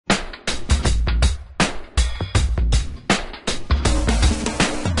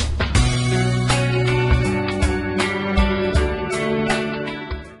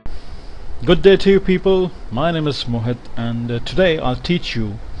Good day to you people. My name is Mohit and today I'll teach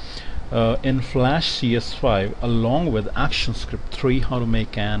you in Flash CS5 along with ActionScript 3 how to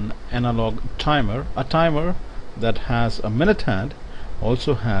make an analog timer. A timer that has a minute hand,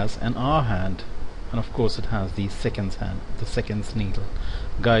 also has an hour hand, and of course it has the seconds hand, the seconds needle.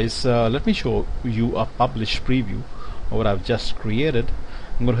 Guys, let me show you a published preview of what I've just created.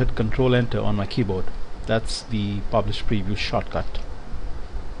 I'm going to hit Control Enter on my keyboard. That's the published preview shortcut.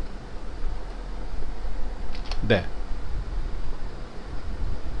 There.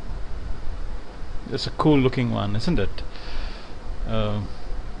 It's a cool looking one, isn't it?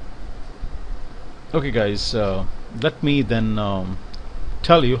 Okay guys, let me then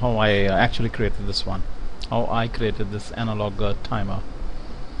tell you how I actually created this one, how I created this analog timer.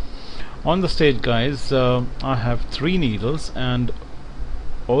 On the stage guys, I have 3 needles and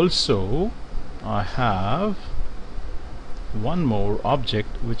also I have one more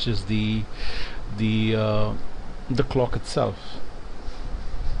object, which is the clock itself.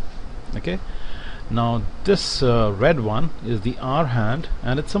 Okay, now this red one is the hour hand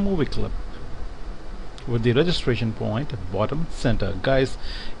and it's a movie clip with the registration point at bottom center. Guys,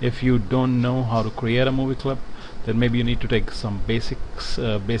 if you don't know how to create a movie clip, then maybe you need to take some basic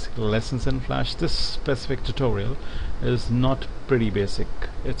lessons in Flash. This specific tutorial is not pretty basic,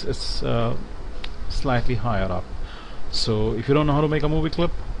 it's slightly higher up. So if you don't know how to make a movie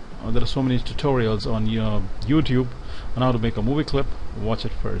clip, there are so many tutorials on your YouTube on how to make a movie clip. Watch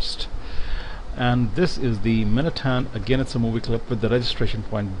it first. And this is the minute hand. Again, it's a movie clip with the registration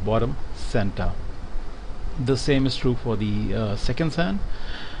point bottom center. The same is true for the seconds hand.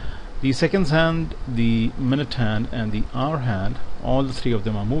 The seconds hand, the minute hand, and the hour hand, all the 3 of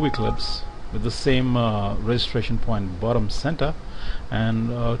them are movie clips with the same registration point bottom center. And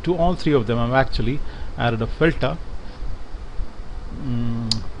to all 3 of them I've actually added a filter,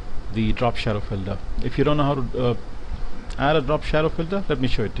 the drop shadow filter. If you don't know how to add a drop shadow filter, let me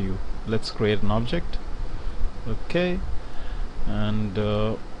show it to you. Let's create an object. Okay, and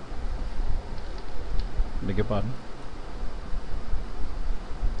beg your pardon,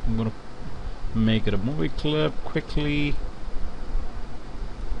 I'm gonna make it a movie clip quickly.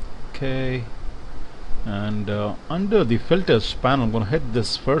 Okay, and under the filters panel I'm gonna hit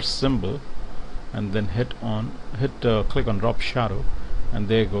this first symbol and then click on drop shadow, and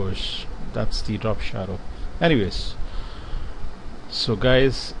there goes, that's the drop shadow. Anyways, so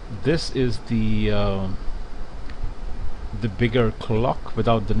guys, this is the bigger clock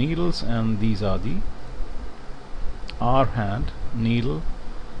without the needles, and these are the hour hand needle,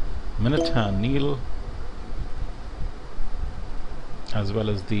 minute hand needle, as well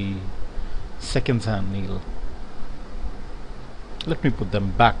as the seconds hand needle. Let me put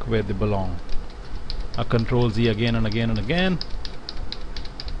them back where they belong. A Control Z again and again and again.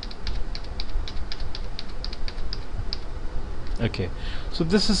 Okay, so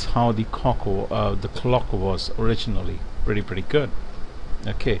this is how the clock was originally. Pretty good.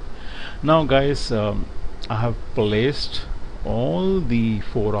 Okay, now guys, I have placed all the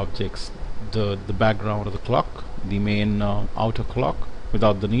 4 objects, the background of the clock, the main outer clock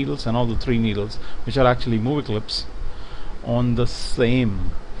without the needles, and all the 3 needles, which are actually movie clips, on the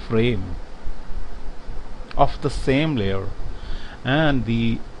same frame of the same layer, and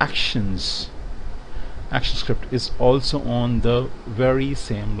the ActionScript is also on the very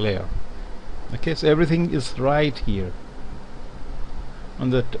same layer. Okay, so everything is right here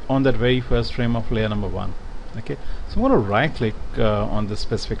on that very first frame of layer number 1. Okay, so I'm going to right click on this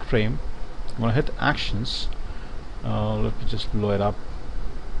specific frame. I'm going to hit Actions. Let me just blow it up.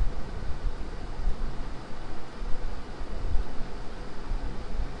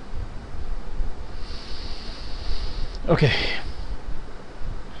 Okay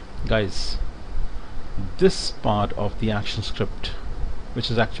guys, this part of the ActionScript,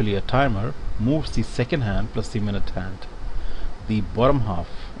 which is actually a timer, moves the second hand plus the minute hand. The bottom half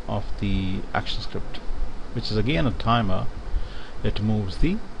of the ActionScript, which is again a timer, it moves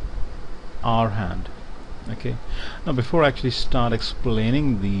the hour hand. Okay, now before I actually start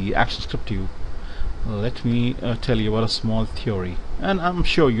explaining the ActionScript to you, let me tell you about a small theory, and I'm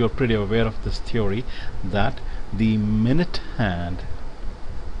sure you're pretty aware of this theory, that the minute hand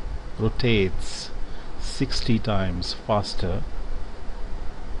rotates 60 times faster,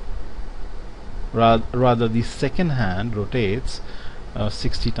 rather the second hand rotates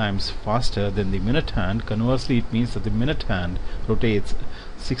 60 times faster than the minute hand. Conversely, it means that the minute hand rotates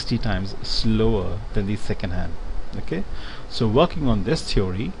 60 times slower than the second hand. Okay, so working on this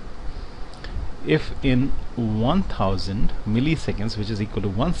theory, if in 1000 milliseconds, which is equal to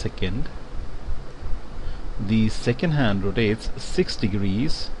 1 second, the second hand rotates 6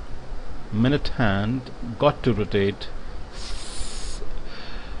 degrees, minute hand got to rotate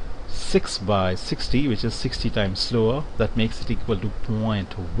 6 by 60, which is 60 times slower. That makes it equal to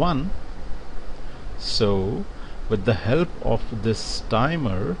 0.1. So with the help of this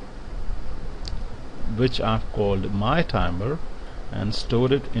timer, which I've called my timer and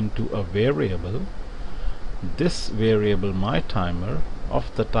stored it into a variable, this variable my timer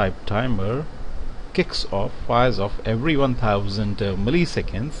of the type timer fires off every 1000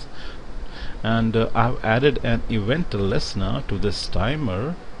 milliseconds, and I've added an event listener to this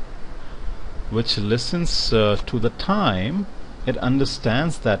timer which listens to the time. It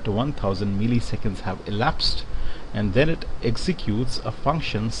understands that 1000 milliseconds have elapsed, and then it executes a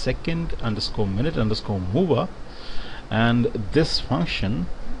function second underscore minute underscore mover, and this function,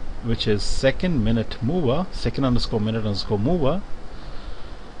 which is second underscore minute underscore mover,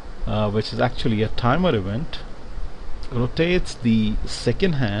 which is actually a timer event, rotates the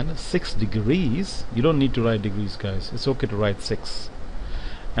second hand 6 degrees. You don't need to write degrees, guys, it's okay to write 6,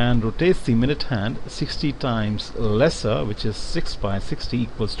 and rotates the minute hand 60 times lesser, which is 6 by 60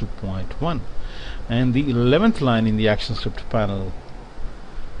 equals to 0.1. And the 11th line in the ActionScript panel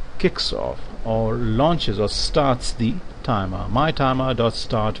kicks off or launches or starts the timer. My timer dot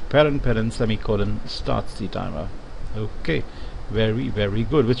start parent semicolon starts the timer. Okay, very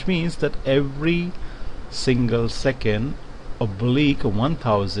good, which means that every single second oblique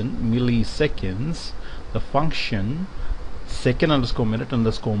 1000 milliseconds, the function second underscore minute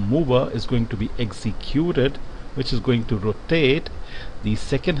underscore mover is going to be executed, which is going to rotate the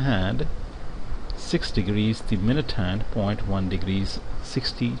second hand 6 degrees, the minute hand 0.1 degrees,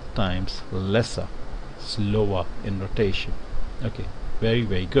 60 times lesser, slower in rotation. Okay,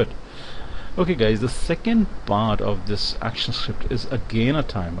 very good. Okay guys, the second part of this action script is again a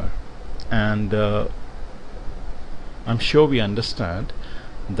timer, and I'm sure we understand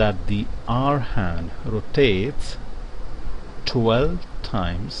that the R hand rotates 12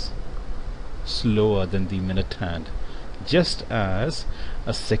 times slower than the minute hand, just as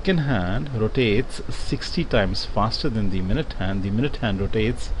a second hand rotates 60 times faster than the minute hand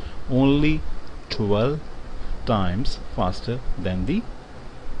rotates only 12 times faster than the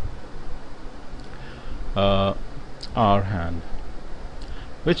R hand,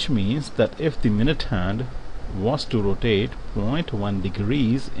 which means that if the minute hand was to rotate 0.1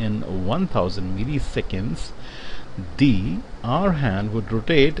 degrees in 1000 milliseconds, the R hand would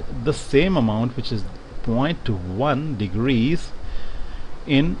rotate the same amount, which is 0.1 degrees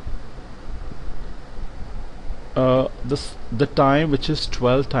in the time, which is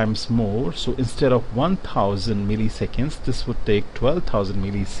 12 times more. So instead of 1000 milliseconds, this would take 12,000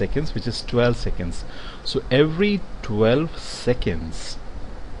 milliseconds, which is 12 seconds. So every 12 seconds,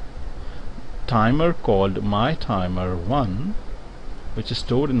 timer called my timer 1, which is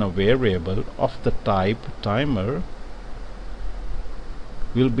stored in a variable of the type timer,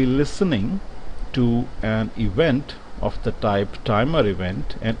 will be listening to an event of the type timer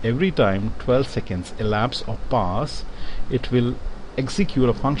event, and every time 12 seconds elapse or pass, it will execute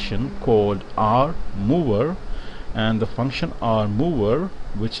a function called R mover, and the function R mover,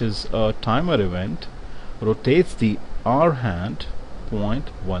 which is a timer event, rotates the R hand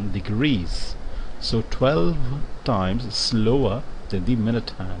 0.1 degrees, so 12 times slower than the minute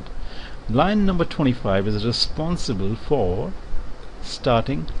hand. Line number 25 is responsible for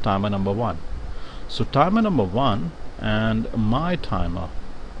starting timer number 1. So timer number 1 and my timer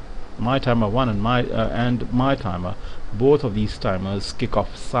 1 and my timer, both of these timers kick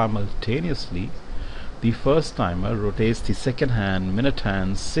off simultaneously. The first timer rotates the second hand, minute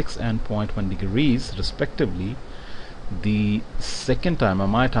hand 6 and 0.1 degrees respectively. The second timer,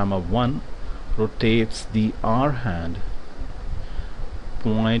 my timer 1, rotates the R hand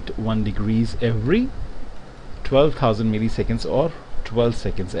 0.1 degrees every 12,000 milliseconds or 12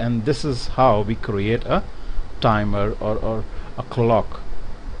 seconds, and this is how we create a timer or a clock.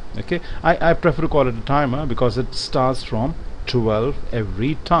 Okay, I prefer to call it a timer because it starts from 12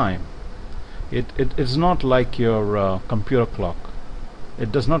 every time. It is not like your computer clock.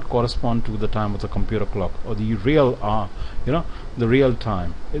 It does not correspond to the time of the computer clock or the real the real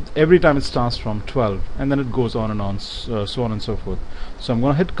time. Every time it starts from 12 and then it goes on and on, so on and so forth. So I'm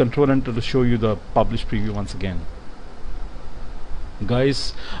going to hit Control Enter to show you the published preview once again.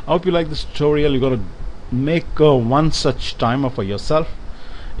 Guys, I hope you like this tutorial. You're going to make one such timer for yourself.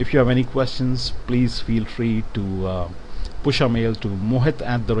 If you have any questions, please feel free to push a mail to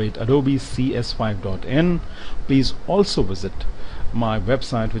mohit@adobecs5.in. Please also visit my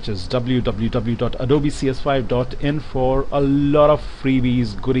website, which is www.adobecs5.in, for a lot of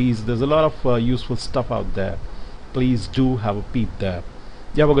freebies, goodies. There's a lot of useful stuff out there. Please do have a peep there.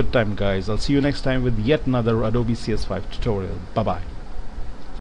 You have a good time, guys. I'll see you next time with yet another Adobe CS5 tutorial. Bye bye.